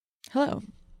Hello.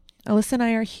 Alyssa and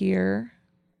I are here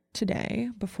today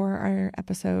before our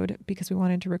episode because we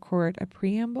wanted to record a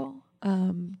preamble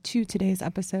to today's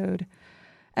episode.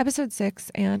 Episode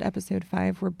 6 and episode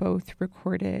 5 were both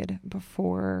recorded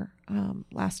before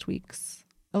last week's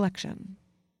election.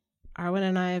 Arwen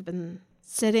and I have been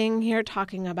sitting here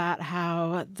talking about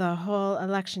how the whole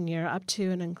election year, up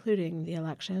to and including the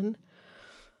election,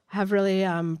 have really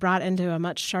brought into a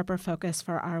much sharper focus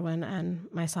for Arwen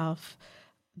and myself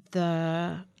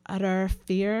the utter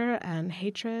fear and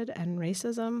hatred and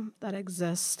racism that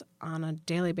exist on a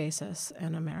daily basis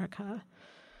in America.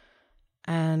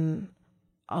 And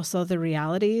also the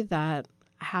reality that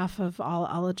half of all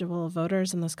eligible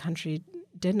voters in this country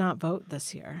did not vote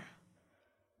this year.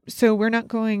 So we're not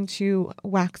going to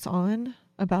wax on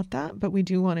about that, but we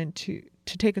do wanted to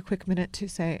take a quick minute to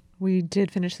say we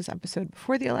did finish this episode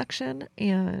before the election,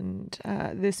 and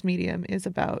this medium is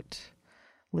about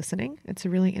listening. It's a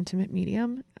really intimate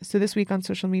medium. So this week on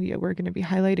social media, we're going to be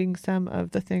highlighting some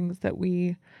of the things that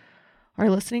we are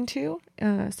listening to,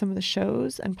 some of the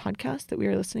shows and podcasts that we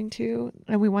are listening to.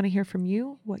 And we want to hear from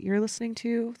you, what you're listening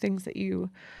to, things that you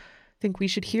think we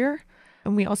should hear.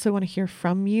 And we also want to hear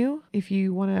from you. If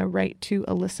you want to write to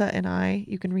Alyssa and I,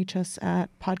 you can reach us at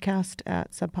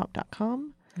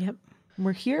podcast@subpop.com. Yep.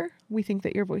 We're here. We think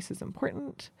that your voice is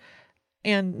important.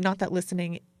 And not that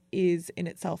listening is in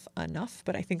itself enough,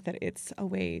 but I think that it's a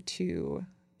way to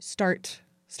start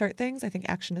things. I think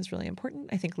action is really important.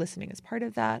 I think listening is part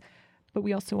of that. But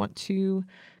we also want to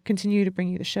continue to bring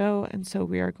you the show. And so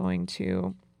we are going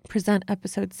to present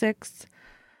episode 6,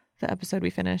 the episode we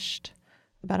finished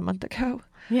about a month ago.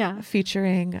 Yeah.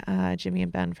 Featuring Jimmy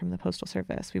and Ben from the Postal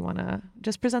Service. We want to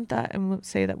just present that and we'll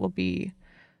say that we'll be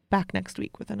back next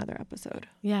week with another episode.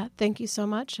 Yeah. Thank you so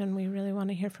much. And we really want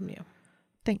to hear from you.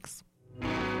 Thanks.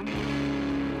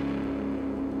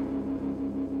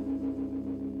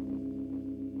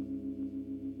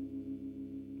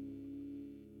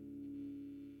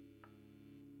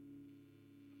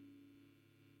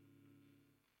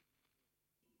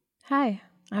 Hi,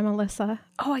 I'm Alyssa.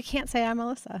 Oh, I can't say I'm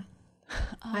Alyssa.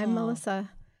 I'm Melissa.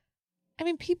 I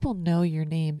mean, people know your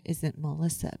name isn't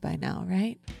Melissa by now,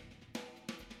 right?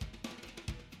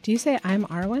 Do you say I'm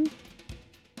Arwen?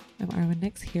 I'm Arwen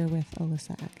Nix here with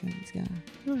Alyssa Atkins, yeah.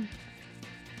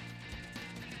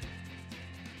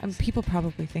 People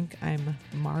probably think I'm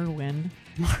Marwin.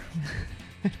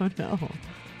 I don't know.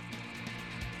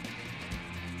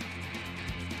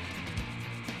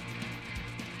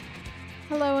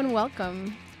 Hello and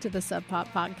welcome to the Sub Pop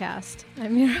Podcast.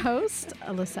 I'm your host,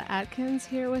 Alyssa Atkins,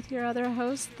 here with your other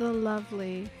host, the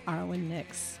lovely Arwen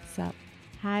Nix. Sup?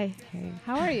 Hi. Hey.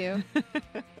 How are you?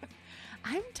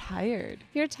 I'm tired.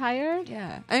 You're tired?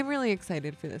 Yeah. I'm really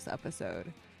excited for this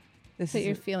episode.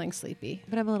 You're feeling sleepy.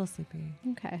 But I'm a little sleepy.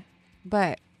 Okay.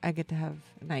 But I get to have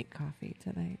night coffee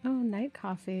tonight. Oh, night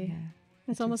coffee. Yeah.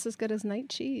 It's almost as good as night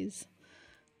cheese.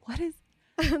 What is...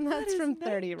 And that's from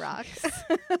 30 Rock.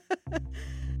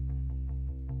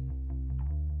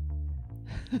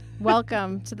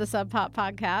 Welcome to the Sub Pop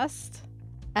Podcast,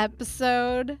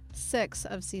 episode 6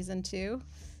 of season 2.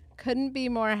 Couldn't be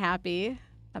more happy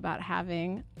about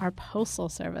having our Postal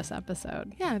Service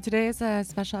episode. Yeah, today is a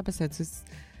special episode. So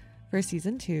for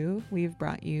season 2, we've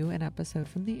brought you an episode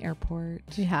from the airport.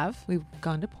 We have. We've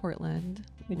gone to Portland.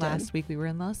 Last week we were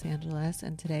in Los Angeles,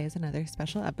 and today is another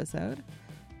special episode.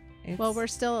 Well, we're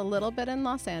still a little bit in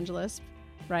Los Angeles,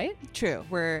 right? True.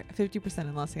 We're 50%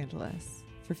 in Los Angeles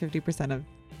for 50% of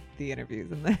the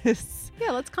interviews in this. Yeah,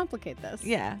 let's complicate this.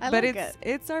 Yeah, but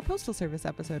it's our Postal Service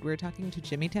episode. We're talking to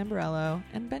Jimmy Tamborello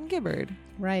and Ben Gibbard.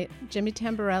 Right. Jimmy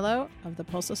Tamborello of the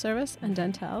Postal Service and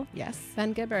Dentel. Yes.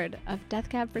 Ben Gibbard of Death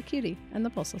Cab for Cutie and the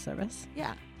Postal Service.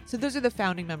 Yeah. So those are the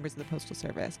founding members of the Postal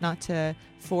Service, not to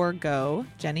forego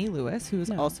Jenny Lewis, who is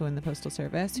also in the Postal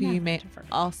Service, who you may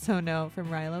also know from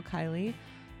Rilo Kiley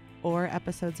or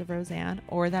episodes of Roseanne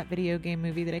or that video game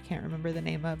movie that I can't remember the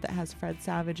name of that has Fred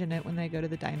Savage in it when they go to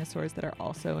the dinosaurs that are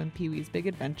also in Pee-wee's Big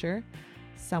Adventure.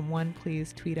 Someone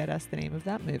please tweet at us the name of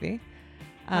that movie.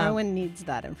 Arwen needs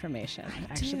that information.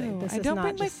 I don't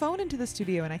bring my phone into the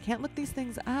studio and I can't look these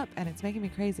things up and it's making me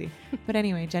crazy. But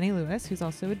anyway, Jenny Lewis, who's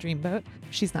also a Dreamboat,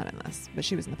 she's not in this, but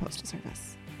she was in the Postal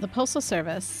Service. The Postal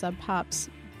Service, Sub Pop's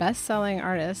best-selling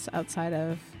artist outside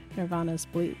of Nirvana's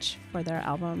Bleach for their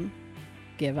album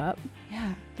Give Up.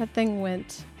 Yeah. That thing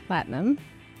went platinum,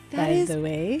 by the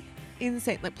way.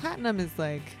 Insane. Like, platinum is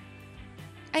like,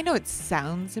 I know it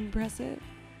sounds impressive,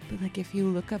 but like if you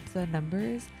look up the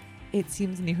numbers, it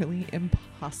seems nearly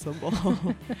impossible.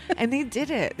 And they did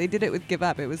it. They did it with Give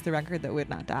Up. It was the record that would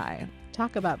not die.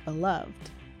 Talk about beloved.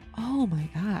 Oh my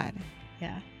God.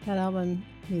 Yeah, that album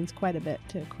means quite a bit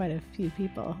to quite a few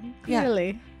people. Clearly.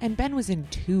 Yeah. And Ben was in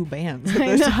 2 bands at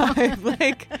this time.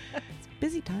 Like, it's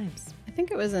busy times. I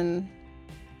think it was in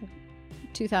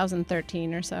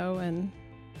 2013 or so, and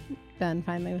Ben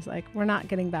finally was like, we're not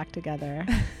getting back together.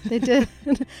 They did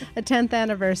a 10th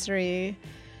anniversary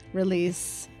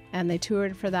release, and they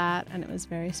toured for that, and it was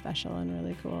very special and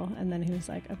really cool. And then he was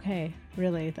like, okay,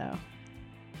 really, though,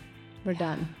 we're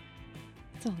done.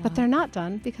 But they're not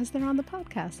done because they're on the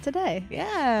podcast today.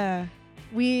 Yeah.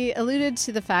 We alluded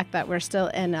to the fact that we're still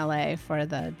in LA for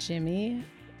the Jimmy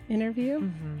interview.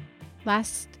 Mm-hmm.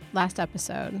 Last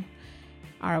episode,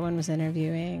 Arwen was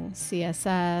interviewing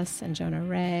CSS and Jonah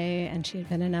Ray, and she had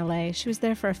been in LA. She was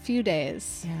there for a few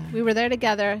days. Yeah. We were there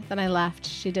together. Then I left.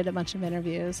 She did a bunch of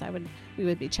interviews. We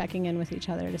would be checking in with each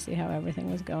other to see how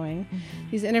everything was going. Mm-hmm.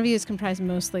 These interviews comprised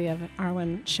mostly of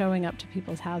Arwen showing up to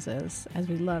people's houses, as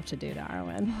we love to do to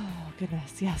Arwen. Oh,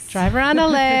 goodness, yes. Drive around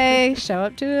LA, show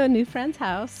up to a new friend's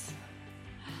house,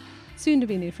 soon to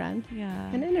be new friend, Yeah.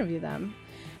 and interview them.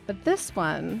 But this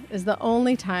one is the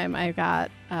only time I got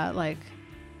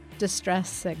distress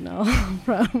signal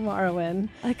from Arwen.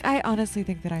 Like, I honestly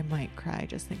think that I might cry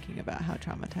just thinking about how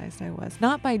traumatized I was.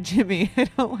 Not by Jimmy. I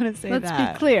don't want to say that.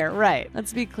 Let's be clear, right.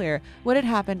 Let's be clear. What had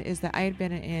happened is that I had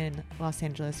been in Los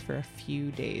Angeles for a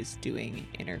few days doing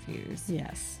interviews.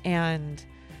 Yes. And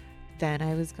then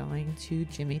I was going to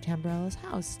Jimmy Tambrella's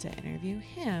house to interview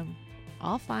him.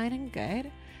 All fine and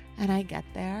good. And I get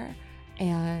there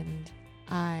and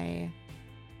I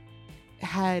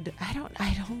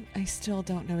still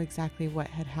don't know exactly what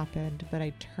had happened, but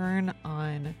I turn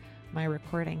on my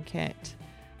recording kit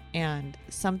and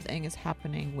something is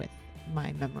happening with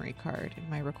my memory card in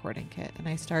my recording kit. And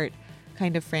I start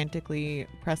kind of frantically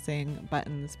pressing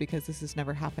buttons because this has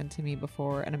never happened to me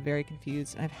before. And I'm very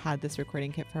confused. I've had this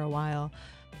recording kit for a while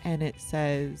and it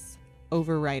says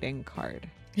overwriting card.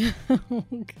 Oh,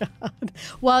 God.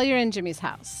 While you're in Jimmy's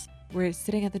house. We're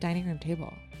sitting at the dining room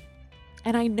table.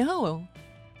 And I know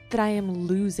that I am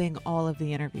losing all of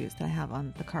the interviews that I have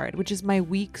on the card, which is my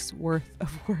week's worth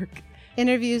of work.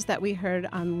 Interviews that we heard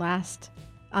on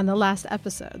the last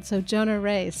episode. So Jonah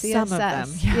Ray, CSS, Some of them,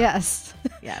 yeah.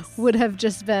 yes, would have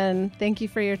just been, thank you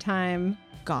for your time.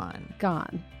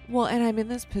 Gone. Well, and I'm in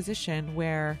this position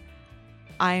where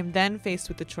I'm then faced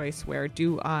with the choice where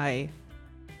do I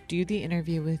do the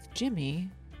interview with Jimmy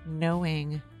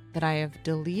knowing that I have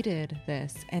deleted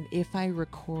this, and if I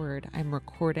record, I'm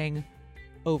recording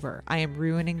over. I am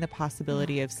ruining the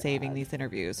possibility of saving these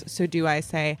interviews. So do I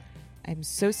say, I'm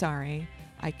so sorry,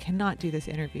 I cannot do this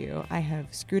interview. I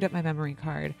have screwed up my memory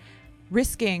card,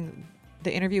 risking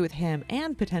the interview with him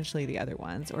and potentially the other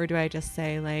ones? Or do I just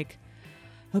say like,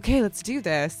 okay, let's do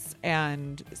this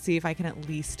and see if I can at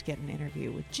least get an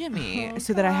interview with Jimmy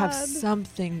so that I have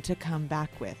something to come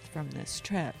back with from this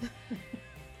trip.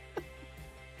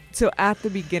 So at the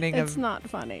beginning it's not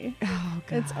funny. Oh,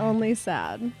 God. It's only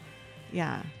sad.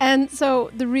 Yeah. And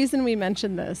so the reason we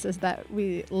mentioned this is that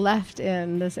we left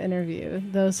in this interview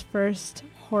those first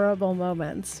horrible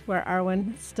moments where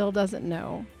Arwen still doesn't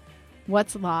know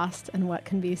what's lost and what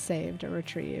can be saved or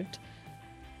retrieved.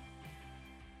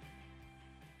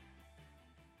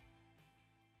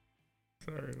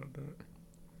 Sorry about that.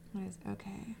 What is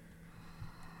okay?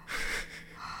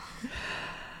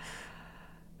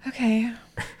 Okay.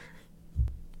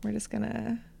 We're just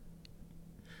gonna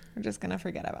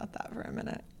forget about that for a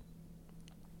minute.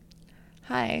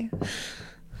 Hi.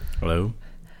 Hello.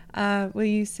 Will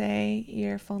you say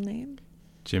your full name?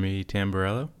 Jimmy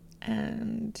Tamborello.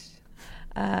 And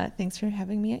thanks for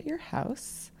having me at your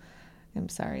house. I'm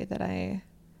sorry that I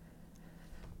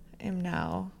am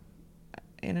now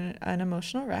in an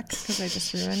emotional wreck because I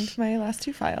just ruined my last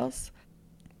 2 files.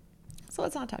 So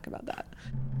let's not talk about that.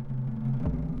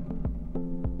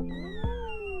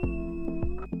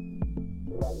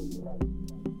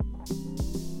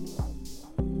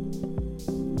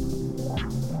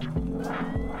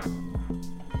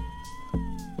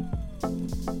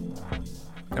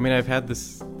 I mean, I've had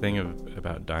this thing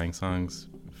about dying songs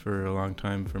for a long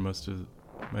time, for most of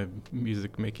my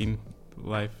music making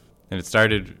life. And it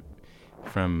started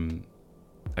from,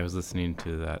 I was listening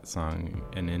to that song,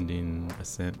 An Ending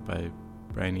Ascent by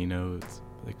Brian Eno. It's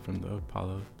like from the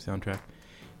Apollo soundtrack.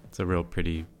 It's a real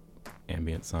pretty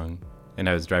ambient song. And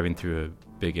I was driving through a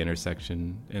big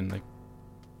intersection, and like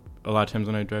a lot of times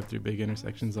when I drive through big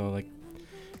intersections, I'll like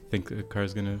think a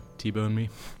car's gonna T-bone me.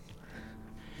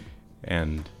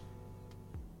 And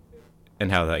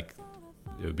how like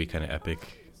it would be kind of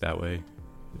epic that way,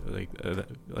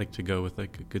 like to go with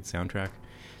like a good soundtrack.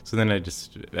 So then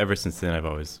ever since then I've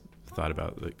always thought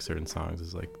about like certain songs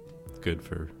as like good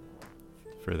for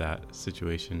for that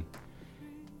situation.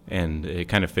 And it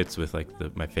kind of fits with like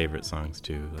my favorite songs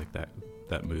too, like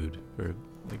that mood, or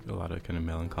like a lot of kind of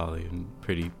melancholy and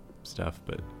pretty stuff,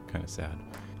 but kind of sad.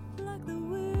 Like the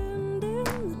wind in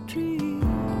the trees.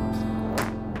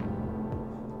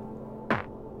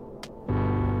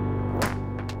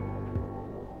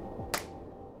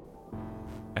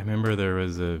 I remember there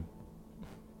was a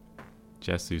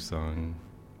S02 song,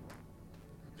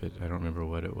 but I don't remember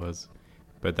what it was.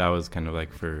 But that was kind of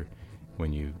like for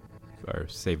when you are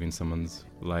saving someone's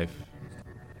life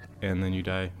and then you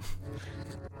die.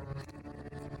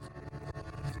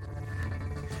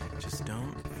 Just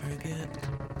don't forget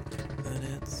that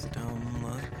it's dumb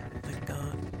luck that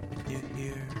got you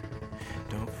here.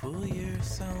 Don't fool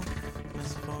yourself,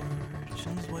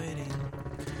 misfortune's waiting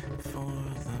for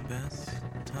the best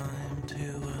time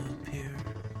to appear,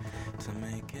 to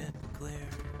make it clear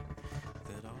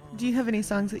that all... Do you have any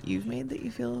songs that you've made that you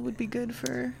feel would be good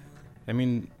for? I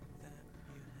mean,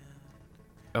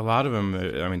 a lot of them,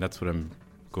 I mean, that's what I'm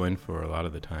going for a lot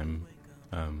of the time.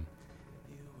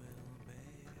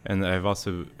 And I've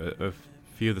also, a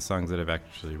few of the songs that I've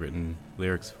actually written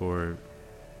lyrics for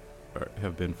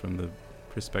have been from the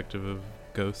perspective of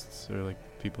ghosts or like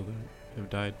people that have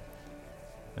died.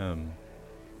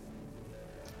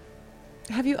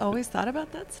 Have you always thought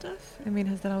about that stuff? I mean,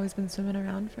 has that always been swimming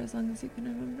around for as long as you can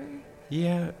remember?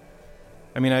 Yeah.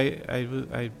 I mean,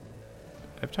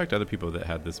 I've talked to other people that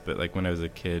had this, but like when I was a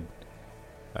kid,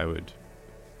 I would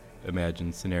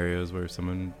imagine scenarios where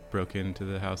someone broke into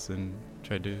the house and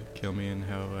tried to kill me and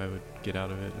how I would get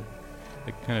out of it.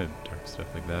 Like kind of dark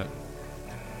stuff like that.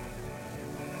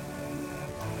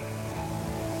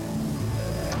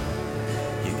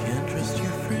 You can't trust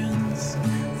your friends,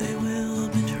 they will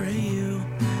betray you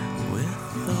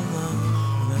with the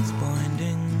love that's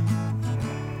blinding.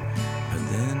 But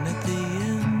then at the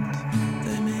end,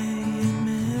 they may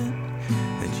admit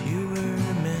that you were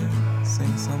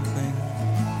missing something.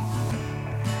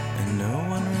 And no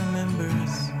one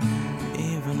remembers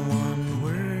even one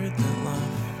word that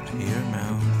left your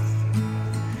mouth.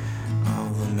 All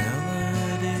the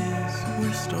melodies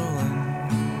were stolen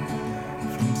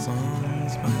from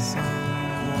songs by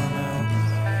someone else.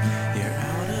 You're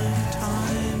out of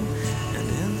time and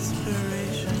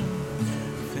inspiration,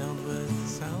 filled with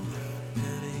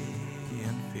self-pity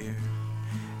and fear.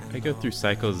 I go through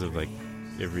cycles of like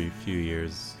every few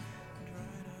years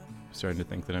starting to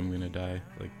think that I'm gonna die,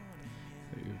 like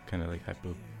kind of like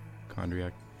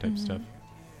hypochondriac type stuff.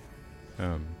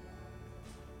 I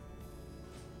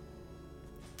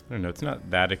don't know, it's not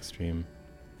that extreme.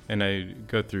 And I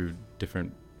go through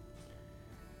different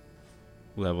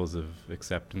levels of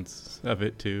acceptance of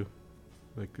it too.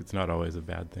 Like it's not always a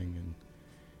bad thing.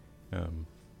 And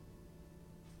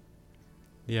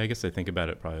yeah, I guess I think about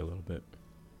it probably a little bit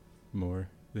more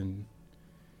than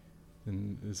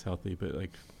is healthy, but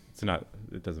like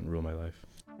it doesn't rule my life.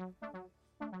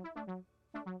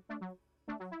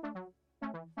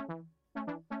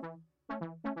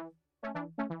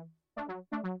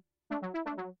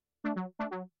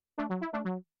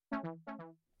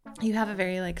 You have a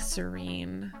very like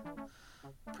serene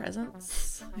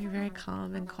presence. You're very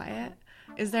calm and quiet.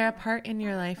 Is there a part in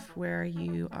your life where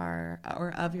you are,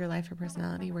 or of your life or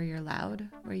personality, where you're loud,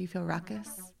 where you feel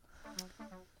raucous?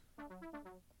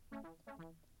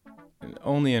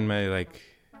 Only in my like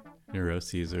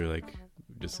neuroses or like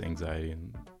just anxiety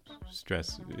and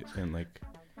stress and like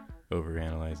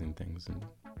overanalyzing things and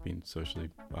being socially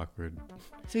awkward.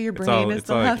 So your brain is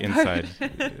the loud like part.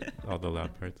 inside, all the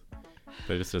loud parts,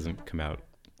 but it just doesn't come out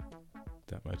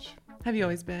that much. Have you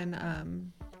always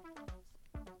been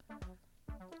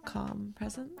calm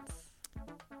presence?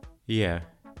 Yeah,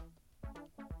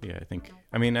 I think.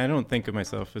 I mean, I don't think of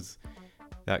myself as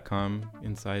that calm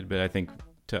inside, but I think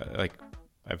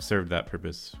I've served that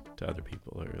purpose to other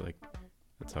people, or like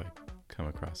that's how I come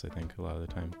across, I think, a lot of the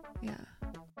time. Yeah.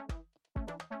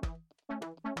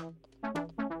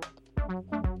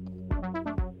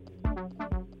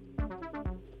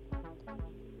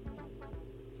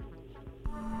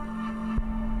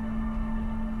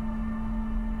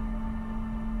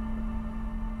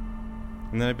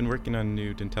 And then I've been working on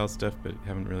new Dentel stuff, but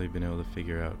haven't really been able to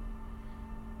figure out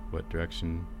what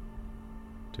direction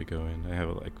to go in. I have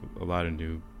like a lot of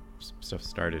new stuff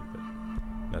started, but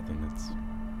nothing that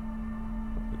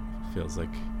feels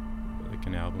like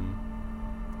an album.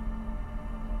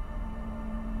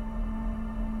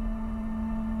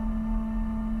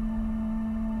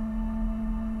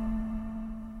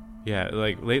 Yeah,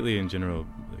 like lately in general,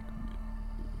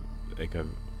 like I've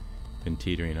been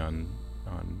teetering on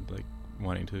like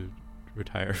wanting to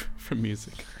retire from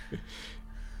music.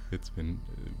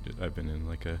 I've been in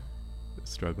like a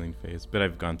struggling phase, but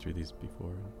I've gone through these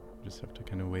before. Just have to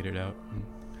kind of wait it out.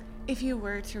 If you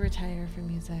were to retire from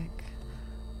music,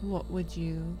 what would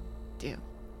you do?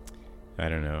 I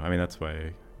don't know. I mean, that's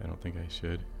why I don't think I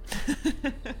should.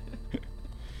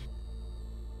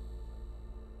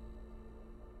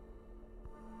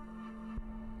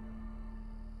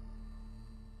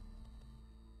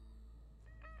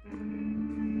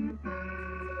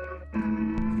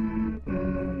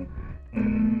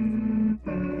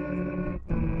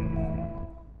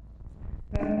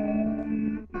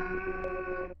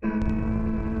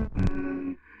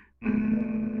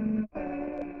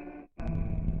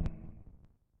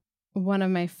 One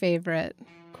of my favorite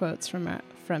quotes from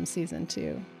season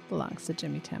 2 belongs to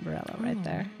Jimmy Tamborello right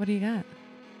there. What do you got?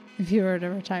 If you were to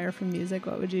retire from music,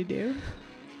 what would you do?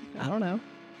 I don't know.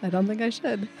 I don't think I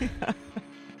should.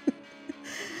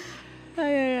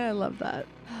 I love that.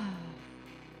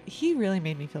 He really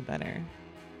made me feel better.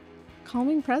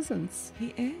 Calming presence.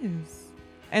 He is.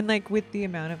 And like with the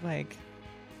amount of like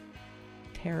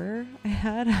terror I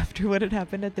had after what had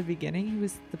happened at the beginning, he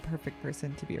was the perfect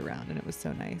person to be around, and it was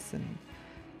so nice. And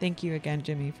thank you again,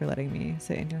 Jimmy, for letting me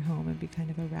sit in your home and be kind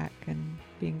of a wreck and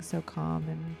being so calm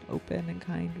and open and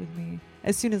kind with me.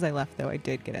 As soon as I left, though, I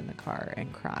did get in the car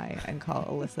and cry and call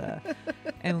Alyssa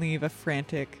and leave a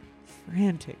frantic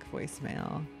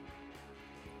voicemail.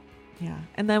 Yeah.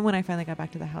 And then when I finally got back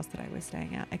to the house that I was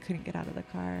staying at, I couldn't get out of the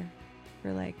car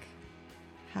for like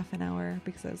half an hour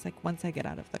because I was like, once I get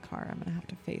out of the car, I'm going to have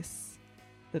to face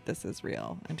that this is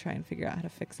real and try and figure out how to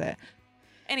fix it.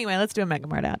 Anyway, let's do a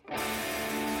Megamart ad.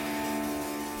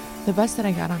 The bus that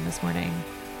I got on this morning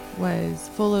was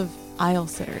full of aisle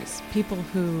sitters, people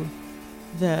who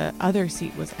the other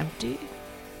seat was empty.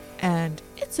 And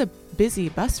it's a busy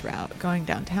bus route going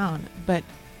downtown, but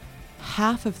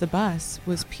half of the bus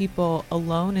was people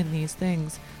alone in these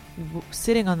things,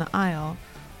 sitting on the aisle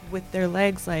with their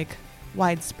legs like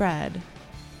widespread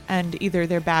and either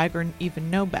their bag or even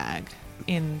no bag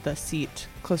in the seat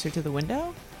closer to the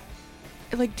window.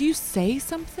 Like, do you say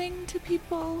something to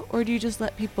people, or do you just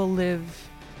let people live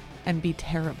and be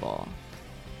terrible?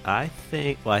 I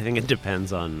think it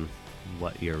depends on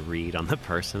what your read on the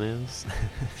person is.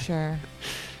 Sure.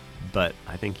 But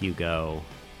I think you go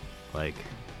like,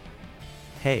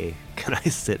 hey, can I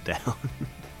sit down?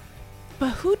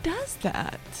 But who does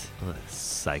that? A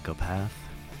psychopath.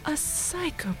 A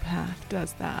psychopath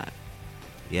does that.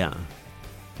 Yeah.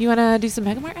 You want to do some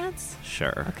Megamart ads?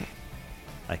 Sure. Okay.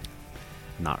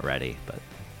 Not ready, but...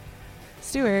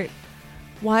 Stuart,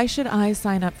 why should I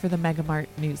sign up for the Megamart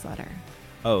newsletter?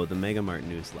 Oh, the Megamart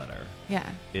newsletter. Yeah.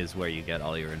 Is where you get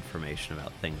all your information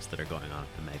about things that are going on at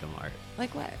the Megamart.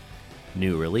 Like what?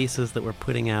 New releases that we're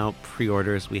putting out,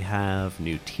 pre-orders we have,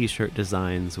 new t-shirt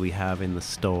designs we have in the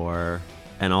store,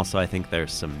 and also I think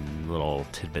there's some little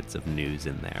tidbits of news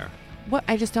in there. What?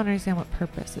 I just don't understand what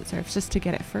purpose it serves. Just to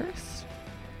get it first?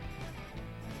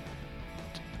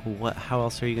 What? How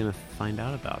else are you going to find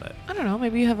out about it? I don't know.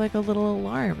 Maybe you have like a little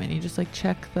alarm and you just like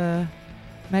check the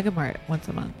Megamart once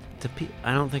a month.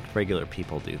 I don't think regular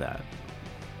people do that.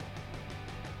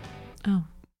 Oh.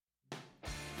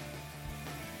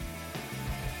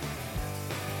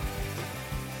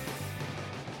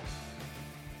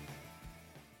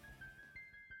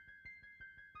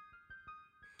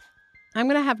 I'm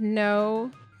going to have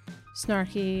no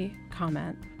snarky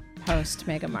comment post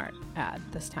Megamart ad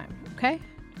this time, okay?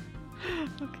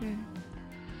 Okay.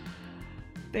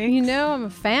 Thanks. You know I'm a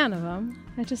fan of them.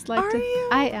 I just like Are to... you?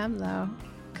 I am, though.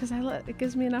 Because it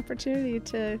gives me an opportunity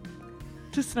to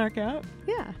snark out?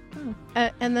 Yeah. Oh.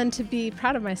 And then to be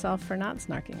proud of myself for not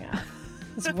snarking out.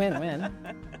 It's a win-win.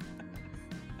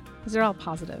 These are all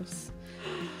positives.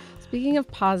 Speaking of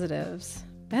positives,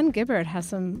 Ben Gibbard has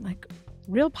some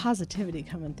real positivity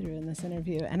coming through in this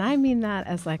interview. And I mean that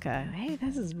as hey,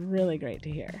 this is really great to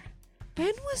hear.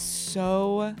 Ben was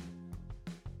so...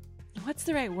 What's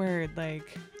the right word?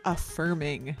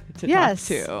 Affirming to talk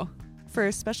to.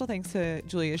 First, special thanks to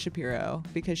Julia Shapiro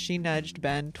because she nudged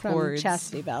Ben towards... From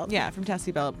Chastity Belt. Yeah, from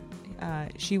Chastity Belt.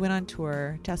 She went on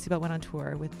tour. Chastity Belt went on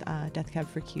tour with Death Cab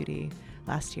for Cutie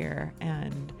last year,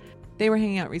 and they were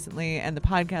hanging out recently, and the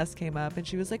podcast came up, and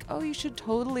she was like, oh, you should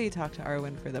totally talk to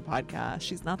Arwen for the podcast.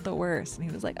 She's not the worst. And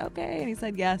he was like, okay. And he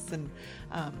said yes. And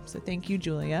so thank you,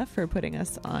 Julia, for putting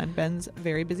us on Ben's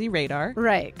very busy radar.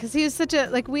 Right. Because he was such a,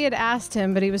 we had asked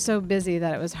him, but he was so busy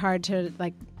that it was hard to,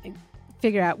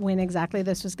 figure out when exactly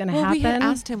this was going to happen. We had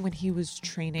asked him when he was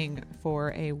training for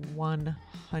a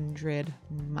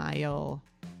 100-mile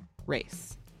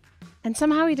race. And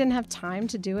somehow he didn't have time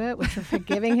to do it, which we're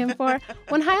forgiving him for.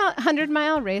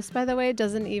 100-mile race, by the way,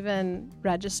 doesn't even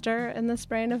register in this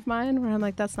brain of mine, where I'm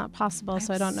like, that's not possible,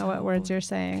 so I don't know what words you're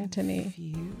saying to me.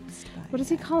 What does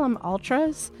he call them?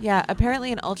 Ultras? Yeah,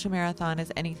 apparently an ultra marathon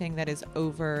is anything that is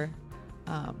over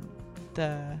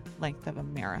the length of a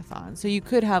marathon. So you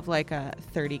could have like a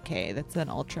 30K that's an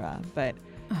ultra, but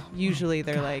usually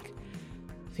they're like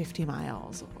 50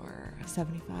 miles or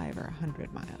 75 or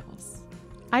 100 miles.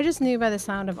 I just knew by the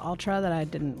sound of ultra that I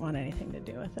didn't want anything to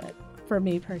do with it. For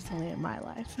me personally in my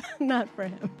life, not for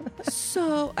him.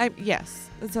 Yes,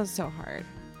 it sounds so hard.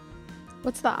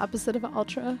 What's the opposite of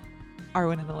ultra?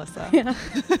 Arwen and Alyssa. Yeah.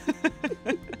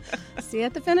 See you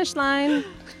at the finish line.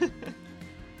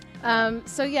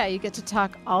 So yeah, you get to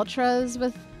talk ultras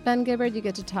with Ben Gibbard. You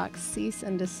get to talk cease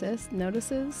and desist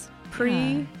notices,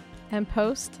 pre and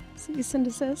post cease and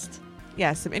desist.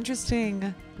 Yeah, some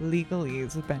interesting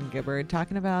legalese with Ben Gibbard,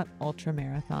 talking about ultra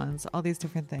marathons, all these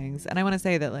different things. And I want to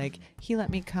say that like he let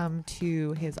me come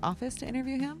to his office to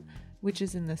interview him, which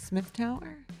is in the Smith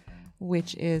Tower,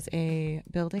 which is a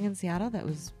building in Seattle that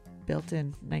was built in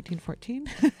 1914.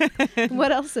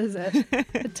 What else is it?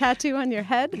 A tattoo on your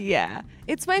head? Yeah.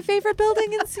 It's my favorite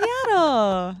building in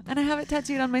Seattle. And I have it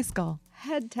tattooed on my skull.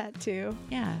 Head tattoo.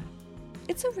 Yeah.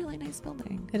 It's a really nice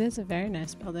building. It is a very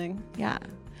nice building. Yeah.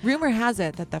 Rumor has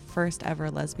it that the first ever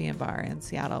lesbian bar in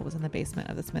Seattle was in the basement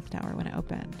of the Smith Tower when it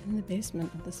opened. In the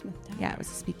basement of the Smith Tower? Yeah, it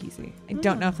was a speakeasy. I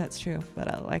don't know if that's true, but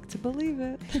I like to believe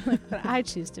it. But I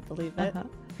choose to believe it.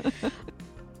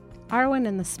 Arwen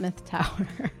in the Smith Tower.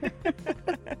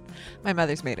 My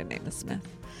mother's maiden name is Smith.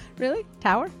 Really?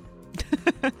 Tower?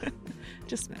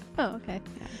 Just Smith. Oh, okay.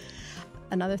 Yeah.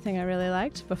 Another thing I really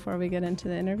liked before we get into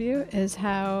the interview is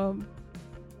how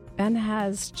Ben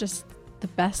has just the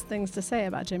best things to say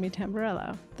about Jimmy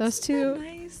Tamborello. Those two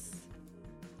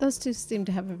seem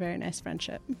to have a very nice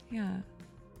friendship. Yeah.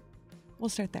 We'll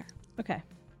start there. Okay.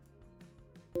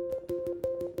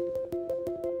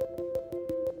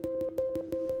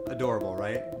 Adorable,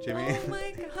 right, Jimmy? Oh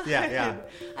my god. Yeah.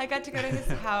 I got to go to his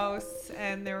house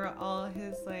and there were all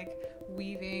his like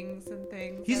weavings and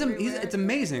things. It's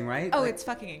amazing, right? Oh, like, it's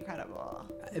fucking incredible.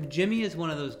 Jimmy is one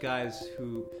of those guys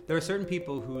who there are certain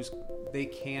people they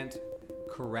can't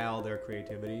corral their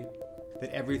creativity.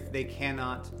 They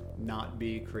cannot not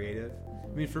be creative.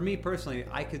 I mean, for me personally,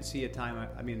 I could see a time.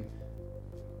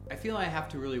 I feel I have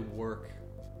to really work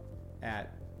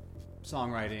at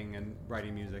songwriting and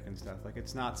writing music and stuff. Like,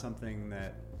 it's not something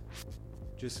that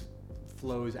just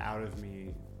flows out of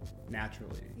me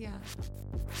naturally. Yeah.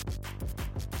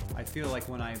 I feel like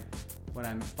when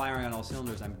I'm firing on all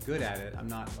cylinders, I'm good at it. I'm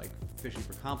not like fishing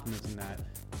for compliments in that.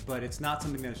 But it's not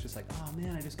something that's just like, oh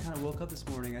man, I just kind of woke up this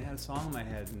morning, I had a song in my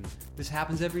head, and this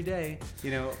happens every day,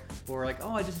 or like,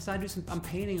 oh, I just decided to do I'm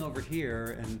painting over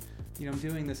here, and I'm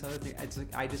doing this other thing. It's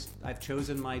like I've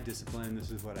chosen my discipline.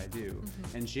 This is what I do.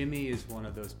 Mm-hmm. And Jimmy is one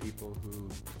of those people who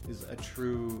is a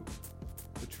true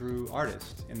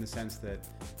artist in the sense that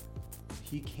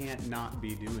he can't not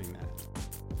be doing that.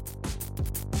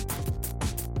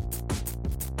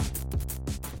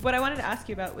 What I wanted to ask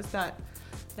you about was that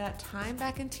time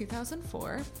back in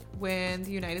 2004 when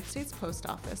the United States Post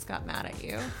Office got mad at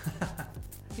you.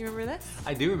 You remember this?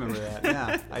 I do remember that.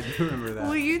 Yeah, I do remember that.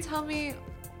 Will you tell me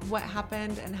what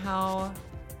happened and how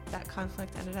that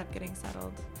conflict ended up getting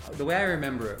settled? The way I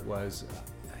remember it was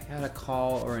I got a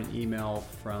call or an email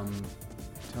from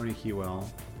Tony Kewell,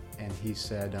 and he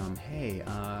said, hey,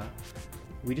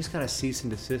 we just got a cease and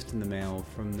desist in the mail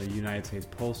from the United States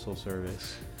Postal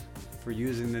Service for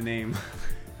using the name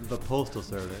the Postal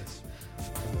Service.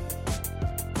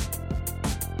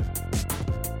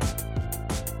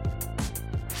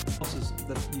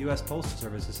 The U.S. Postal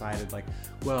Service decided, like,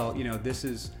 well,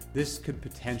 this could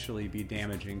potentially be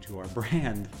damaging to our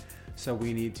brand, so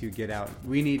we need to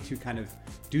kind of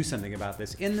do something about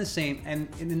this. In the same, and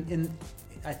in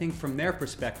I think from their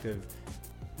perspective,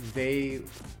 they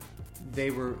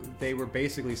were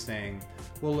basically saying,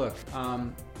 well, look,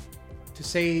 to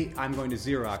say I'm going to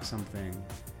Xerox something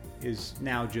is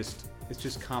now it's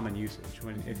just common usage.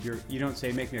 If you don't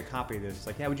say make me a copy of this, it's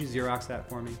like, yeah, would you Xerox that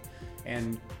for me?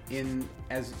 And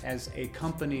as a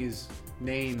company's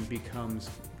name becomes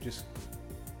just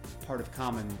part of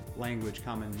common language,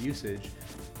 common usage,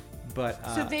 but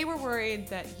so they were worried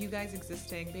that you guys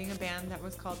existing, being a band that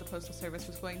was called the Postal Service,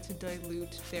 was going to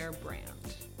dilute their brand.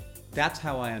 That's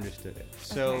how I understood it.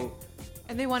 So, okay.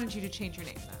 And they wanted you to change your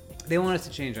name then. They wanted us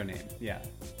to change our name, yeah.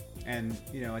 And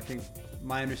I think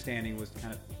my understanding was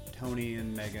kind of Tony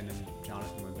and Megan and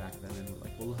Jonathan were back then and were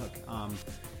like, well, look,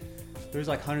 there's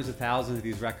like hundreds of thousands of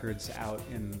these records out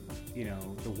in, you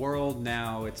know, the world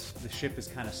now. The ship is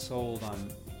kind of sold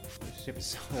on. The ship is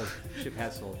sold. The ship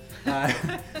has sold.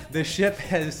 The ship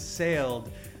has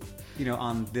sailed, you know,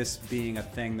 on this being a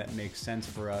thing that makes sense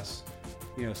for us.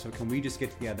 You know, so can we just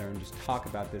get together and just talk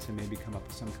about this and maybe come up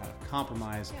with some kind of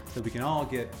compromise so we can all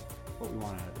get what we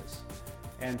want out of this?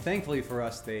 And thankfully for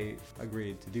us, they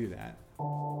agreed to do that.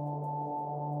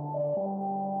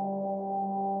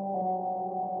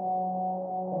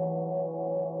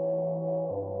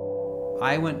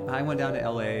 I went down to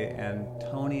LA, and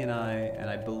Tony and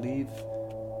I believe,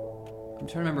 I'm trying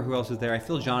to remember who else was there. I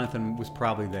feel Jonathan was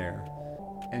probably there,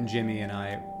 and Jimmy and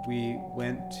I, we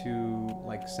went to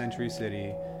like Century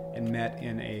City and met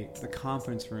in the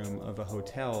conference room of a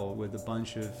hotel with a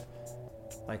bunch of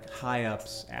like high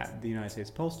ups at the United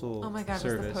States Postal Service. Oh my God,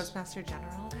 was the Postmaster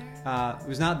General there? It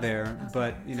was not there,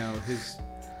 but you know,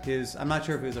 his I'm not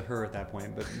sure if it was a her at that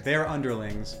point, but their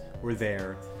underlings were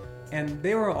there. And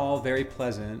they were all very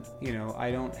pleasant, you know,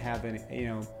 I don't have any, you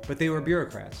know, but they were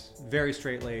bureaucrats, very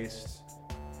straight-laced.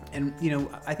 And, you know,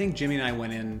 I think Jimmy and I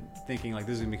went in thinking like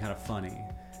this is gonna be kind of funny.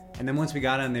 And then once we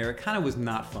got in there, it kind of was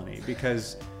not funny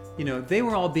because, you know, they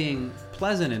were all being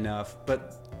pleasant enough,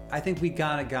 but I think we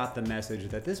got the message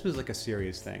that this was like a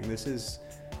serious thing. This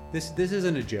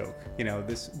isn't a joke, you know,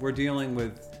 we're dealing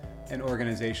with an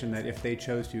organization that if they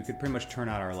chose to could pretty much turn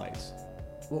out our lights.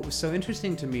 What was so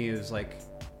interesting to me is like,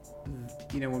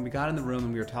 you know, when we got in the room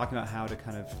and we were talking about how to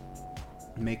kind of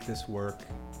make this work,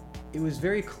 it was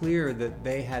very clear that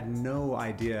they had no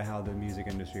idea how the music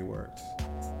industry works.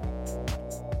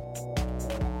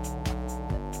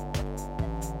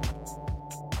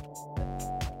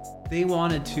 They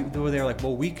wanted to, they were like,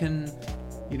 well, we can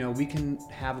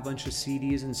have a bunch of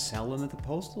CDs and sell them at the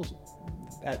postal,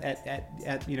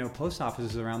 at you know, post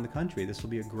offices around the country. This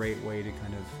will be a great way to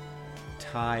kind of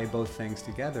tie both things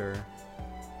together.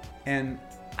 And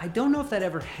I don't know if that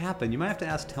ever happened. You might have to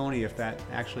ask Tony if that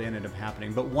actually ended up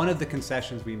happening. But one of the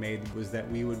concessions we made was that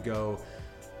we would go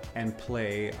and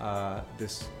play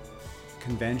this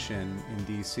convention in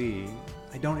DC.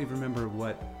 I don't even remember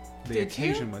what the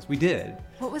occasion was. We did.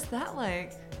 What was that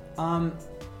like? You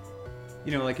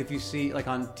know, like if you see like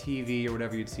on TV or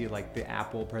whatever, you'd see like the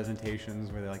Apple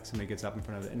presentations where like somebody gets up in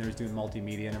front of it and they're just doing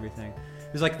multimedia and everything.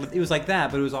 It was like that,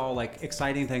 but it was all like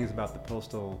exciting things about the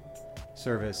Postal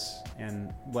Service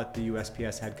and what the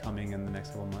USPS had coming in the next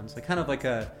couple of months. Like kind of like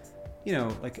a, you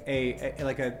know, like a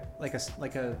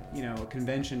you know, a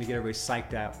convention to get everybody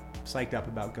psyched up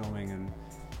about going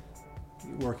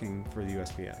and working for the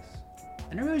USPS.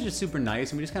 And everybody was just super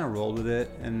nice, and we just kind of rolled with it.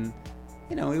 And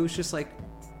you know, it was just like,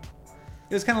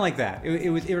 it was kind of like that. It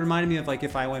reminded me of like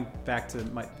if I went back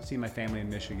to see my family in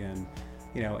Michigan,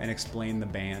 you know, and explained the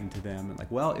band to them, and like,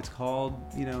 well, it's called,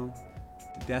 you know,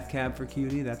 Death Cab for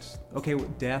Cutie. That's okay.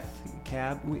 Death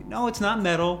Cab. No, it's not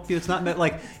metal. It's not metal.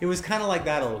 Like it was kind of like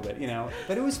that a little bit, you know.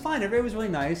 But it was fine. Everybody was really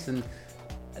nice, and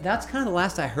that's kind of the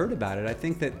last I heard about it. I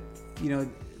think that, you know,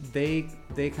 they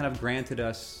kind of granted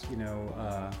us, you know.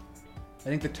 I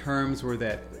think the terms were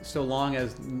that so long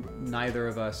as neither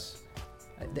of us,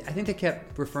 I think they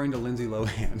kept referring to Lindsay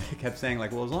Lohan. They kept saying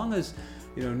like, well, as long as,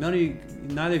 you know,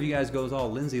 neither of you guys goes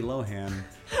all Lindsay Lohan.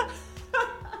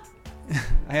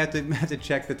 I had to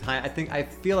check the time. I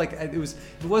feel like it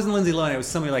wasn't Lindsay Lohan, it was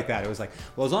somebody like that. It was like,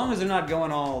 well, as long as they're not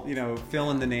going all, you know, fill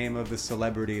in the name of the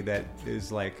celebrity that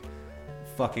is like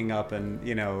fucking up and,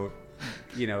 you know,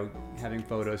 having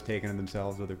photos taken of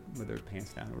themselves with their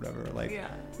pants down or whatever. Like, yeah.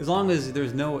 As long as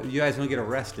you guys don't get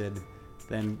arrested,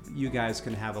 then you guys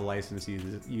can have a license to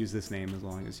use this name as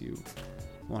long as you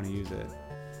want to use it.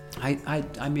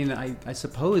 I mean, I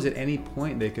suppose at any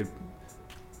point they could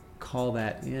call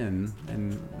that in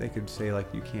and they could say like,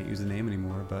 you can't use the name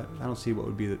anymore, but I don't see what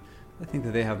would be I think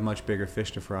that they have much bigger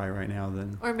fish to fry right now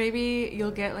than. Or maybe you'll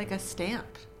get like a stamp.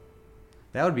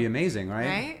 That would be amazing, right?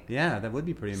 Right? Yeah, that would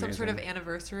be pretty amazing. Some sort of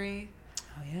anniversary.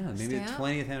 Oh yeah, maybe stamp? the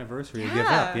 20th anniversary. Yeah. Give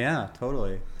up. Yeah,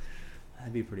 totally.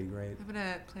 That'd be pretty great. I'm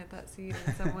gonna plant that seed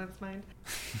in someone's mind.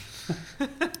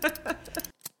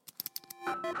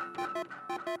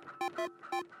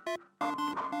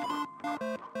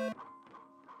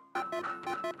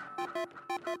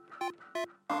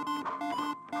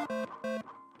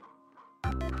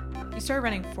 You started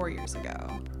running 4 years ago,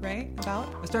 right?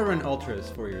 I started running ultras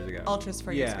 4 years ago. Ultras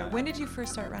 4 years ago. When did you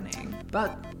first start running?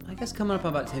 I guess coming up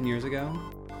about 10 years ago.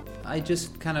 I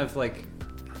just kind of like,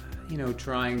 you know,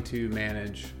 trying to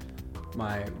manage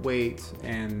my weight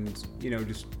and, you know,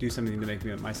 just do something to make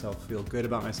myself feel good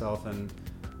about myself, and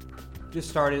just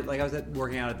started, like I was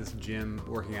working out at this gym.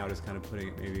 Working out is kind of putting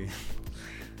it maybe...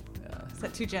 Is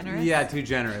that too generous? Yeah, too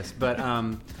generous. But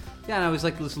Yeah, and I was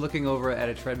like just looking over at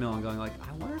a treadmill and going like,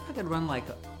 I wonder if I could run like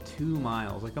 2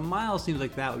 miles. Like a mile seems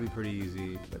like that would be pretty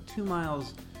easy, but 2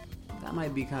 miles, that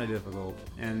might be kind of difficult.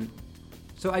 And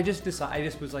so I just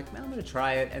was like, man, I'm gonna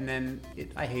try it. And then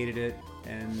I hated it,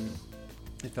 and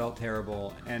it felt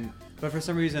terrible. But for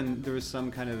some reason, there was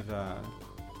some kind of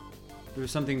there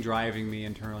was something driving me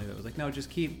internally that was like, no, just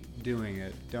keep doing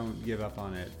it. Don't give up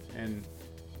on it. And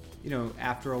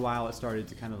after a while, it started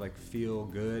to kind of like feel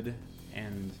good,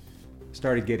 and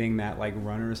started getting that like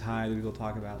runner's high that people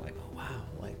talk about, like, oh wow,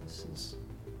 like this is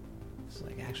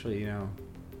like actually,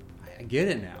 I get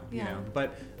it now,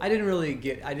 But I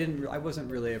wasn't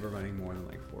really ever running more than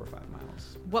like 4 or 5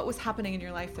 miles. What was happening in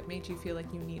your life that made you feel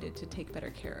like you needed to take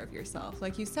better care of yourself?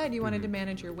 Like you said, you wanted to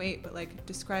manage your weight, but like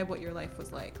describe what your life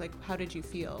was like. Like how did you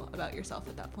feel about yourself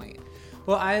at that point?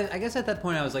 Well, I guess at that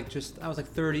point I was like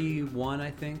 31,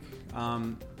 I think,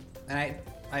 and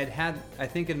I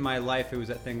think in my life it was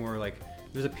that thing where like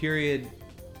there's a period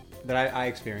that I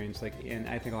experienced, like, and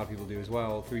I think a lot of people do as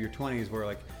well, through your 20s, where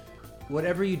like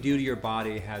whatever you do to your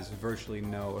body has virtually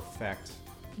no effect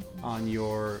on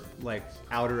your like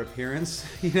outer appearance.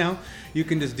 You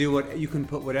can just you can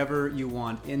put whatever you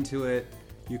want into it,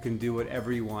 you can do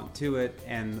whatever you want to it,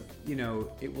 and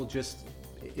it will just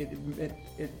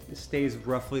it stays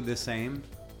roughly the same.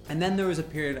 And then there was a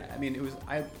period, I mean, it was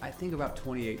I think about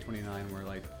 28, 29, where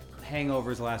like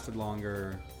hangovers lasted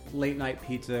longer. Late night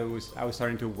pizza I was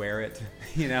starting to wear it,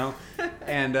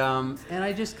 and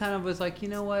I just kind of was like, you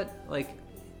know what, like,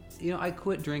 I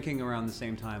quit drinking around the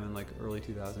same time in like early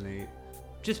 2008,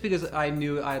 just because I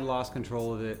knew I'd lost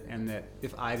control of it, and that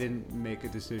if I didn't make a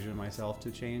decision myself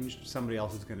to change, somebody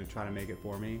else was going to try to make it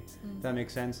for me. If that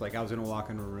makes sense. Like I was going to walk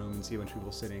into a room and see a bunch of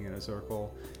people sitting in a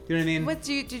circle. You know what I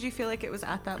mean? Did you feel like it was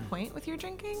at that point with your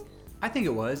drinking? I think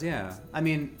it was, yeah. I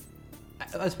mean,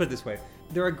 let's put it this way.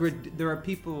 There are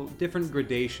people, different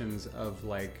gradations of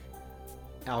like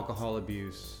alcohol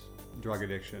abuse, drug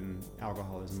addiction,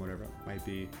 alcoholism, whatever it might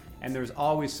be. And there's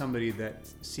always somebody that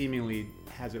seemingly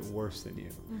has it worse than you.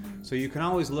 Mm-hmm. So you can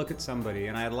always look at somebody,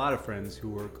 and I had a lot of friends who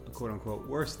were quote unquote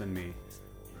worse than me,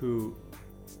 who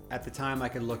at the time I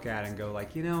could look at and go like,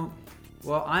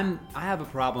 well, I have a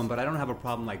problem, but I don't have a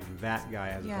problem like that guy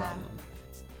has a problem.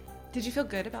 Did you feel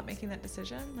good about making that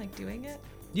decision, like doing it?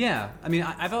 Yeah, I mean,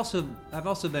 I've also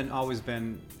always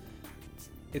been.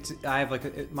 I have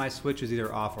like my switch is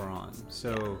either off or on,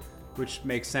 so which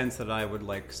makes sense that I would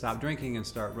like stop drinking and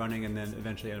start running, and then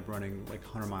eventually end up running like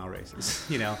 100-mile races.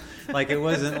 Like it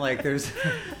wasn't like there's,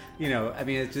 I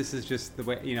mean, it's just the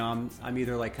way. I'm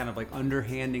either like kind of like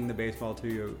underhanding the baseball to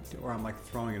you, or I'm like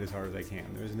throwing it as hard as I can.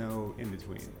 There's no in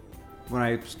between. When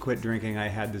I quit drinking, I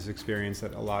had this experience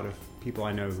that a lot of people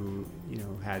I know who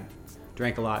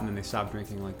drank a lot and then they stopped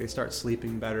drinking, like they start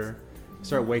sleeping better,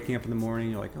 start waking up in the morning,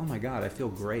 you're like, oh my god, I feel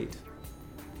great.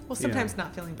 Well, sometimes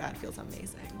not feeling bad feels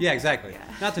amazing. Yeah, exactly. Yeah.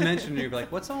 Not to mention you're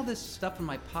like, what's all this stuff in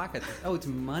my pockets? Oh, it's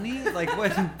money? Like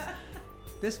what is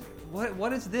this?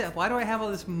 Why do I have all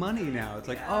this money now? It's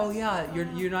like, oh yeah,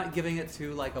 you're not giving it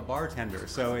to like a bartender,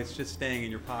 so it's just staying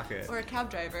in your pocket. Or a cab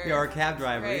driver. Yeah, or a cab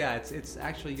driver. Right. Yeah, it's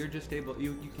actually, you're just able,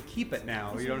 you can keep it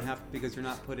now. You don't have, because you're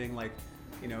not putting like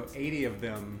 80 of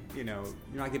them, you're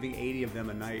not giving 80 of them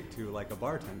a night to like a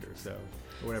bartender, so,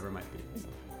 or whatever it might be.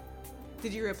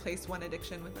 Did you replace one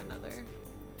addiction with another?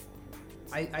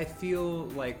 I feel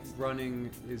like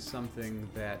running is something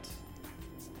that,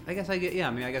 I guess I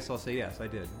guess I'll say yes, I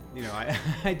did.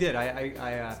 I did.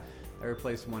 I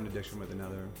replaced one addiction with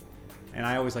another. And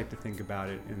I always like to think about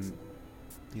it in,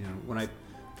 when I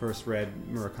first read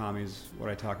Murakami's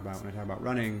What I Talk About When I Talk About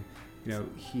Running,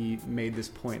 he made this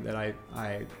point that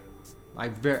I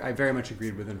very much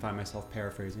agreed with and find myself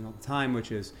paraphrasing all the time,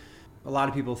 which is a lot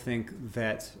of people think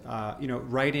that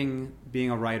writing, being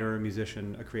a writer, a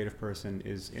musician, a creative person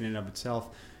is in and of itself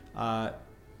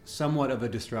somewhat of a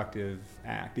destructive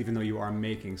act, even though you are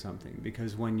making something.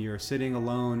 Because when you're sitting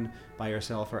alone by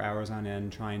yourself for hours on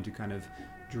end trying to kind of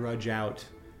drudge out,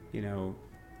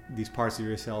 these parts of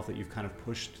yourself that you've kind of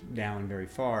pushed down very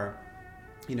far,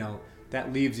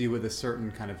 that leaves you with a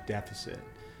certain kind of deficit.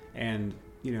 And,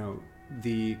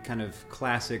 the kind of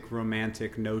classic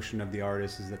romantic notion of the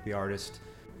artist is that the artist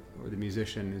or the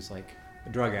musician is like a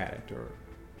drug addict or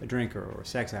a drinker or a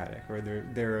sex addict, or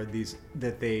there are these,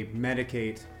 that they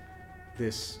medicate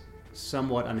this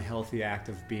somewhat unhealthy act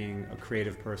of being a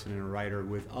creative person and a writer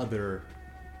with other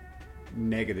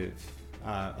negative,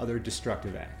 other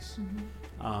destructive acts.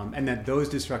 Mm-hmm. And that those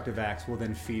destructive acts will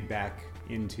then feed back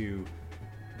into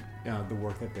the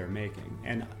work that they're making.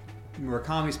 And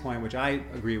Murakami's point, which I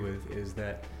agree with, is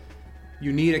that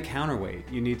you need a counterweight.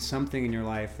 You need something in your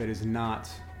life that is not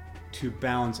to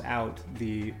balance out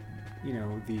the,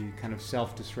 the kind of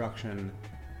self-destruction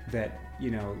that,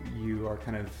 you are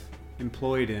kind of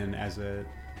employed in as a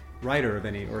writer of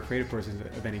any, or a creative person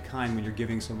of any kind, when you're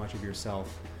giving so much of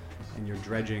yourself and you're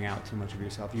dredging out too much of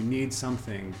yourself. You need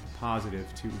something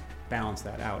positive to balance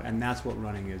that out, and that's what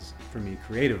running is for me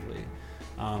creatively.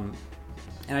 And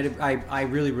I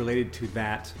really related to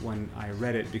that when I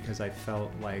read it, because I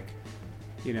felt like,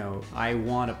 I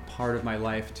want a part of my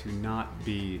life to not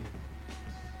be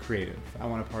creative. I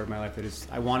want a part of my life that is,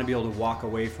 I want to be able to walk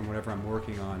away from whatever I'm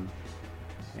working on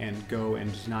and go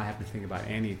and just not have to think about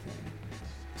anything.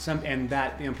 And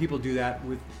that, people do that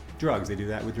with drugs, they do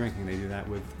that with drinking, they do that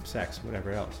with sex,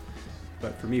 whatever else.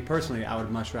 But for me personally, I would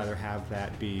much rather have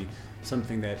that be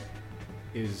something that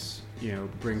is,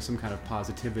 brings some kind of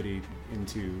positivity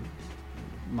into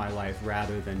my life,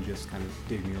 rather than just kind of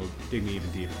dig me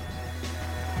even deeper.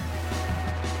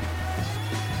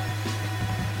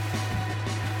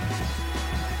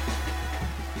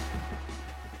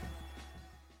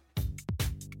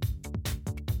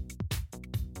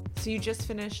 So you just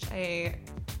finished a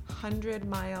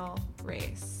 100-mile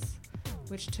race,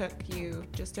 which took you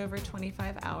just over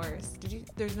 25 hours.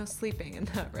 There's no sleeping in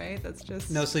that, right? That's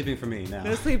just... No sleeping for me, no.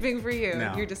 No sleeping for you.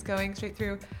 No. You're just going straight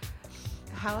through.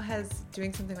 How has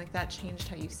doing something like that changed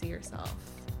how you see yourself?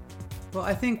 Well,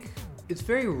 I think it's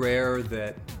very rare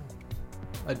that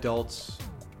adults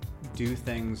do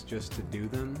things just to do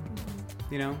them.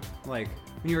 Mm-hmm. Like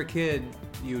when you were a kid,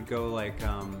 you would go like,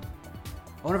 I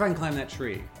wonder if I can climb that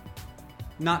tree.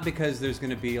 Not because there's going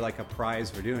to be like a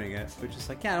prize for doing it, but just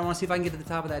like, I want to see if I can get to the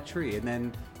top of that tree. And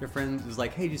then your friend is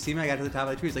like, hey, did you see me? I got to the top of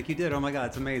that tree. It's like, you did. Oh my God,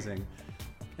 it's amazing.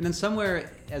 And then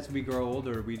somewhere as we grow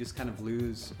older, we just kind of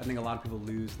lose, I think a lot of people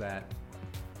lose that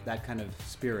kind of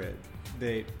spirit.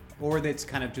 Or that's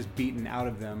kind of just beaten out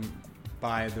of them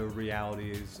by the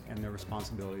realities and the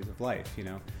responsibilities of life,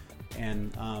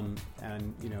 And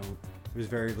there's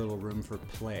very little room for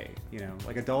play,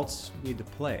 like adults need to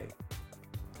play.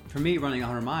 For me, running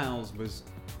 100 miles was,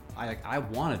 I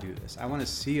want to do this. I want to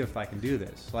see if I can do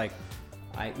this. Like,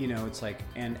 it's like,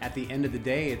 and at the end of the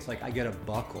day, it's like I get a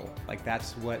buckle. Like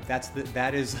that's the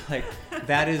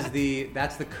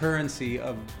currency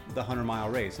of the 100-mile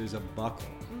race. There's a buckle,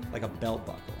 like a belt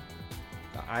buckle.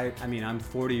 I'm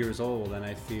 40 years old and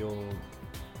I feel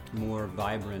more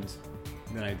vibrant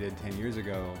than I did 10 years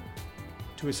ago,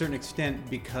 to a certain extent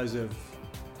because of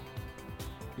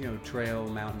trail,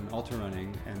 mountain, ultra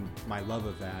running, and my love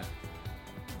of that.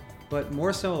 But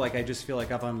more so, like, I just feel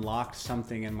like I've unlocked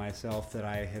something in myself that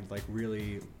I had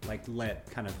really let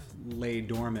kind of lay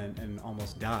dormant and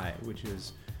almost die, which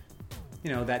is,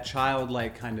 that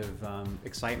childlike kind of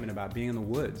excitement about being in the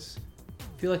woods.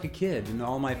 I feel like a kid, and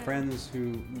all my friends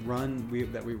who run,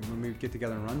 when we get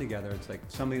together and run together, it's like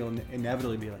somebody will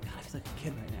inevitably be like, God, I feel like a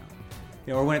kid right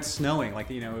now. Or when it's snowing,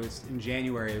 it was in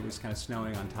January, it was kind of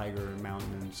snowing on Tiger Mountain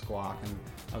and Squawk, and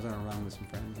I was on a run with some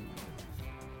friends, and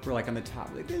we're on the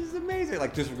top, this is amazing,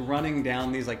 just running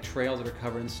down these trails that are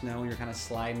covered in snow, and you're kind of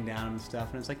sliding down and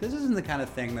stuff, and it's like, this isn't the kind of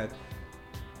thing that,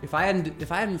 if I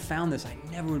hadn't found this, I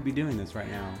never would be doing this right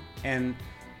now. And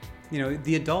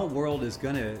the adult world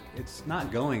it's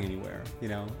not going anywhere.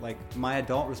 My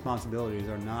adult responsibilities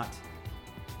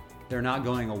they're not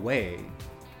going away,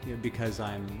 because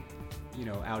I'm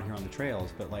out here on the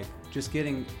trails, but just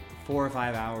getting 4 or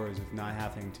 5 hours of not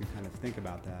having to kind of think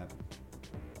about that,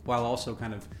 while also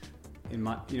kind of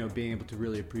being able to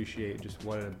really appreciate just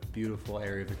what a beautiful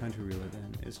area of the country we live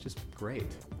in. It's just great.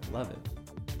 Love it.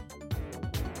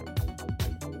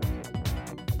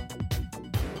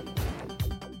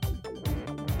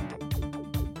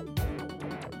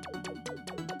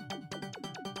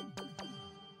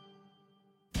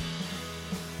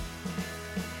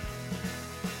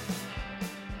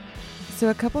 So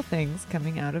a couple things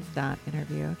coming out of that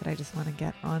interview that I just want to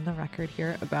get on the record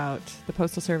here about the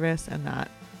Postal Service and that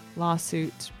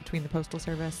lawsuit between the Postal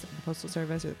Service and the Postal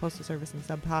Service, or the Postal Service and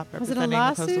Sub Pop representing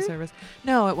the Postal Service.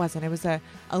 No, it wasn't. It was a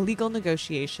legal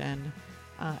negotiation.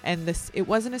 And it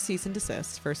wasn't a cease and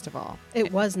desist, first of all.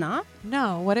 It was not?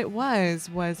 No, what it was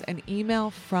an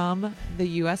email from the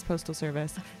U.S. Postal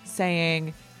Service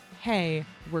saying, hey,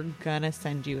 we're gonna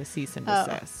send you a cease and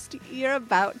desist. You're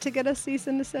about to get a cease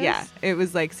and desist? Yeah, it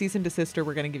was cease and desist, or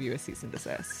we're gonna give you a cease and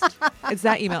desist. It's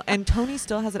that email. And Tony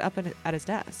still has it up at his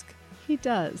desk. He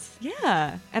does.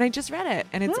 Yeah, and I just read it,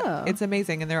 and it's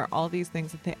amazing. And there are all these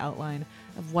things that they outline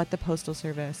of what the Postal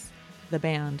Service, the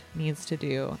band, needs to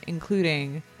do,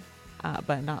 including,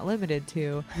 but not limited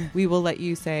to, we will let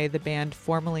you say the band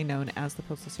formerly known as the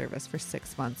Postal Service for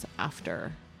 6 months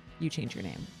after you change your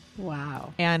name.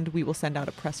 Wow. And we will send out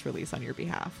a press release on your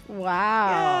behalf.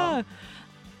 Wow.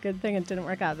 Good thing it didn't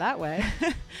work out that way.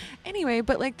 Anyway,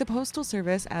 but like the Postal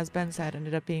Service, as Ben said,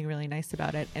 ended up being really nice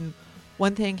about it. And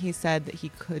one thing he said that he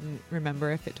couldn't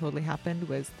remember if it totally happened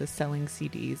was the selling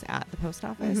CDs at the post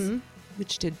office,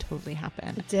 which did totally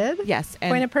happen. It did? Yes.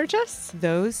 And Point of purchase?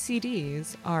 those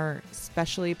CDs are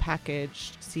specially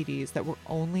packaged CDs that were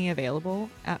only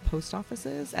available at post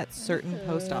offices, at certain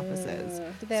post offices.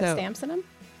 Did they have stamps in them?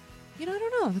 You know, I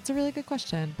don't know. That's a really good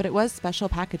question. But it was special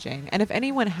packaging. And if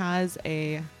anyone has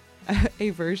a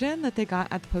version that they got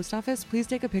at the post office, please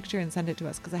take a picture and send it to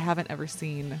us, because I haven't ever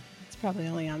sss It's probably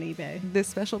only on eBay. this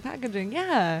special packaging.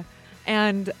 Yeah.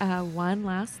 And one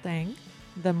last thing,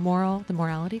 the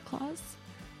morality clause.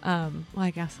 Well,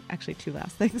 I guess actually two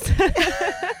last things.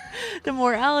 The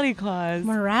morality clause.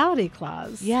 Morality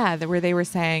clause? Yeah, where they were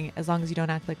saying, as long as you don't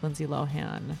act like Lindsay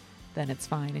Lohan, then it's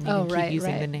fine. And you can keep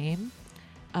using the name.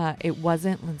 It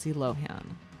wasn't Lindsay Lohan,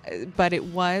 but it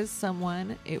was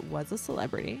someone, it was a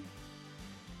celebrity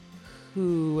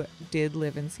who did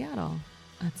live in Seattle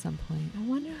at some point. I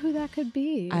wonder who that could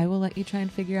be. I will let you try and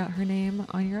figure out her name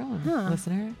on your own,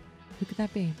 listener. Who could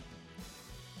that be?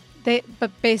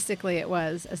 But basically it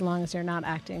was, as long as you're not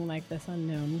acting like this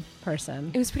unknown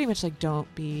person. It was pretty much like,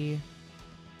 don't be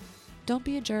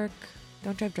a jerk.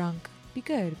 Don't drive drunk. Be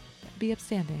good. Be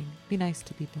upstanding. Be nice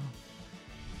to people.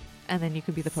 And then you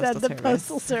could be the Postal Service. Said the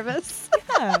Postal Service.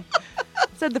 Yeah.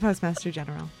 Said the Postmaster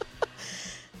General.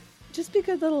 Just be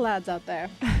good little lads out there.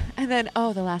 And then,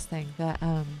 the last thing.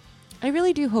 I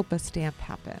really do hope a stamp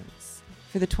happens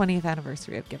for the 20th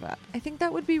anniversary of Give Up. I think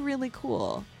that would be really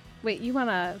cool. Wait, you want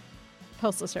a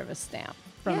Postal Service stamp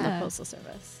from the Postal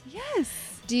Service?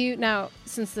 Yes. Do you, now,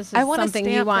 since this is I want something a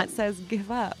stamp you want... that says Give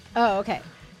Up. Oh, okay.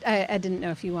 I didn't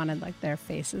know if you wanted like their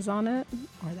faces on it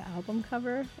or the album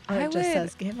cover. Or it just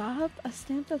says Give Up. A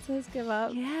stamp that says Give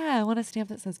Up. Yeah, I want a stamp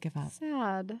that says Give Up.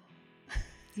 Sad.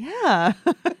 Yeah.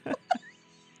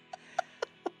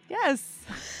 Yes.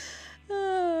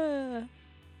 Okay,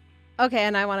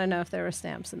 and I want to know if there were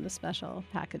stamps in the special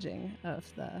packaging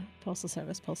of the Postal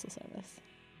Service.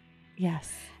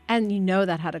 Yes. And you know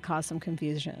that had to cause some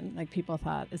confusion. Like people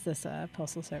thought, is this a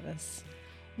Postal Service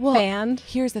Well, band?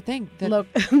 here's the thing. The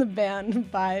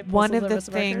band by Postal one of the Service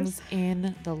things workers?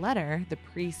 in the letter, the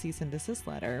pre-cease and desist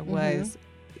letter, was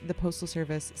the Postal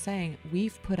Service saying,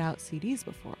 we've put out CDs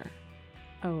before.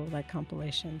 Oh, like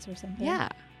compilations or something? Yeah.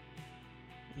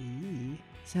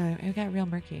 So it got real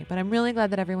murky. But I'm really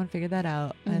glad that everyone figured that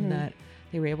out and that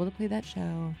they were able to play that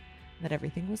show, that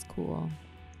everything was cool.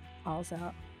 All's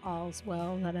out. All's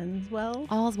well that ends well.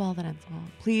 All's well that ends well.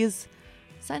 Please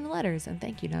send letters and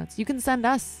thank you notes. You can send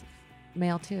us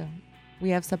mail too. We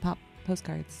have Sub Pop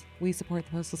postcards. We support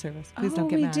the Postal Service. Please don't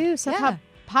get mad. We do. Sub Pop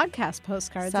podcast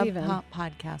postcards even. Sub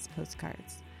Pop podcast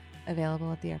postcards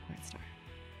available at the airport store.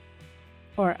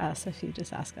 Or us, if you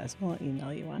just ask us, we'll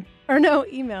email you one. Or no,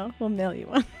 email. We'll mail you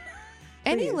one.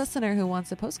 Any Please. listener who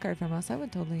wants a postcard from us, I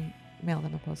would totally mail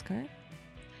them a postcard.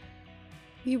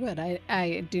 You would.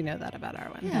 I do know that about our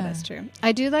one. Yeah. That is true.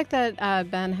 I do like that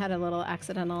Ben had a little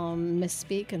accidental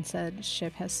misspeak and said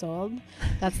ship has sold.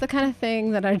 That's the kind of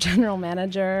thing that our general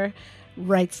manager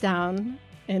writes down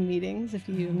in meetings if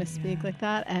you misspeak like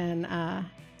that, and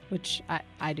which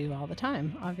I do all the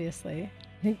time, obviously.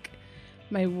 I think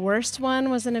my worst one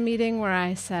was in a meeting where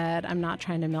I said, I'm not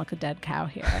trying to milk a dead cow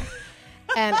here.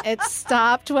 And it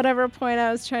stopped whatever point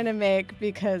I was trying to make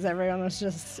because everyone was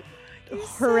just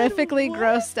horrifically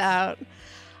grossed out.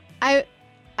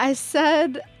 I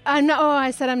said I'm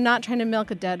not trying to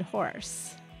milk a dead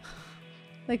horse.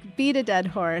 Like beat a dead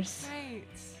horse. Right.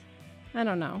 I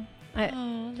don't know.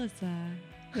 Alyssa.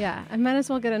 Yeah, I might as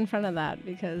well get in front of that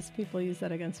because people use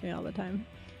that against me all the time.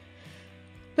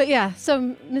 But yeah,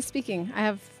 so misspeaking. I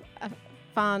have a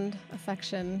fond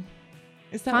affection.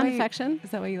 Is that Fond affection?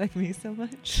 Is that why you like me so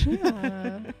much?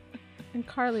 Yeah. And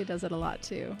Carly does it a lot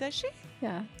too. Does she?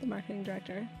 Yeah, the marketing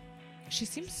director. She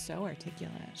seems so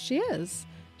articulate. She is.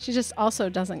 She just also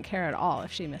doesn't care at all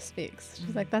if she misspeaks.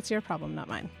 She's like, that's your problem, not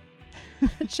mine.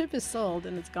 The ship is sold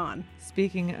and it's gone.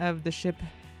 Speaking of the ship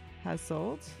has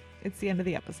sold, it's the end of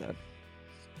the episode.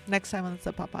 Next time on the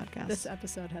Sub Pop podcast. This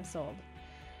episode has sold.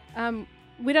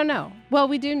 We don't know. Well,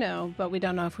 we do know, but we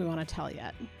don't know if we want to tell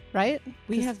yet, right?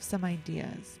 We have some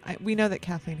ideas. We know that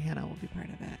Kathleen Hanna will be part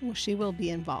of it. Well, she will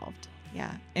be involved.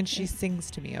 Yeah, and she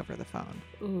sings to me over the phone.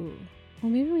 Ooh.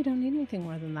 Well, maybe we don't need anything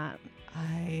more than that.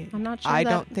 I'm not sure. I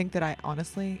don't think that I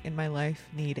honestly in my life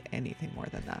need anything more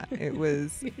than that. It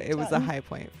was a high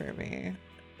point for me.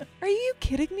 Are you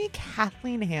kidding me?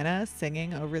 Kathleen Hanna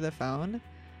singing over the phone?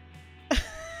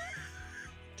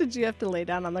 Did you have to lay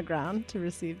down on the ground to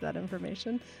receive that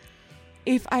information?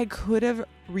 If I could have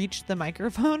reached the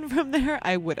microphone from there,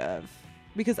 I would have,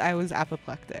 because I was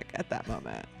apoplectic at that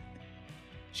moment.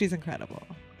 She's incredible.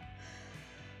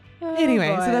 Oh, Anyway,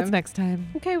 boy. so that's next time.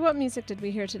 Okay, what music did we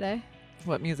hear today?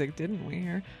 What music didn't we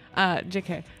hear?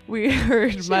 JK. We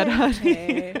heard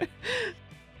Mudhoney.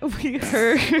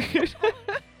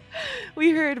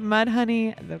 We heard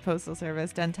Mudhoney, The Postal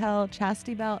Service, Dentel,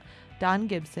 Chastity Belt, Don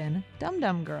Gibson, Dum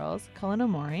Dum Girls, Cullen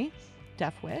Omori,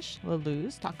 Death Wish,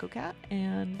 Lalouse, Taco Cat,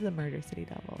 and the Murder City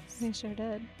Devils. We sure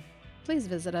did. Please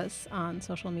visit us on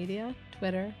social media,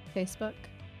 Twitter, Facebook.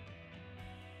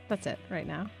 That's it right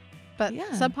now. But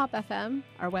Yeah. Sub Pop FM,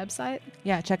 our website,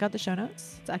 Yeah, check out the show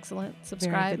notes. it's excellent. Very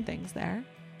Subscribe. good things there.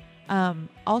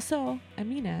 Also, I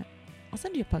mean it. I'll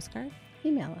send you a postcard.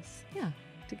 Email us Yeah.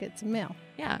 to get some mail.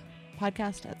 Yeah.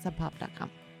 Podcast@subpop.com.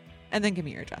 And then give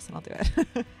me your address and I'll do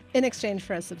it. In exchange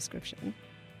for a subscription.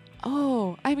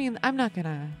 Oh, I mean, I'm not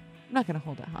gonna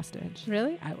hold it hostage.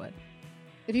 Really? I would.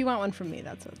 If you want one from me,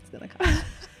 that's what it's going to cost.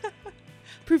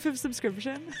 Proof of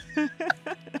subscription.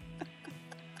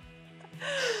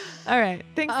 All right.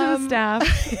 Thanks to the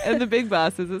staff and the big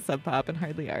bosses at Sub Pop and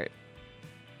Hardly Art.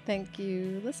 Thank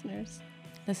you, listeners.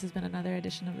 This has been another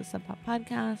edition of the Sub Pop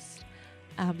Podcast.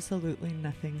 Absolutely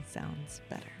nothing sounds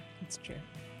better. It's true.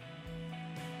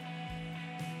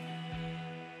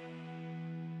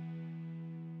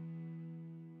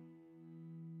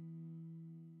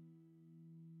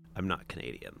 I'm not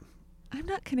Canadian. I'm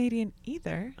not Canadian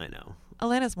either. I know.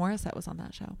 Alanis Morissette was on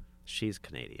that show. She's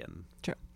Canadian. True.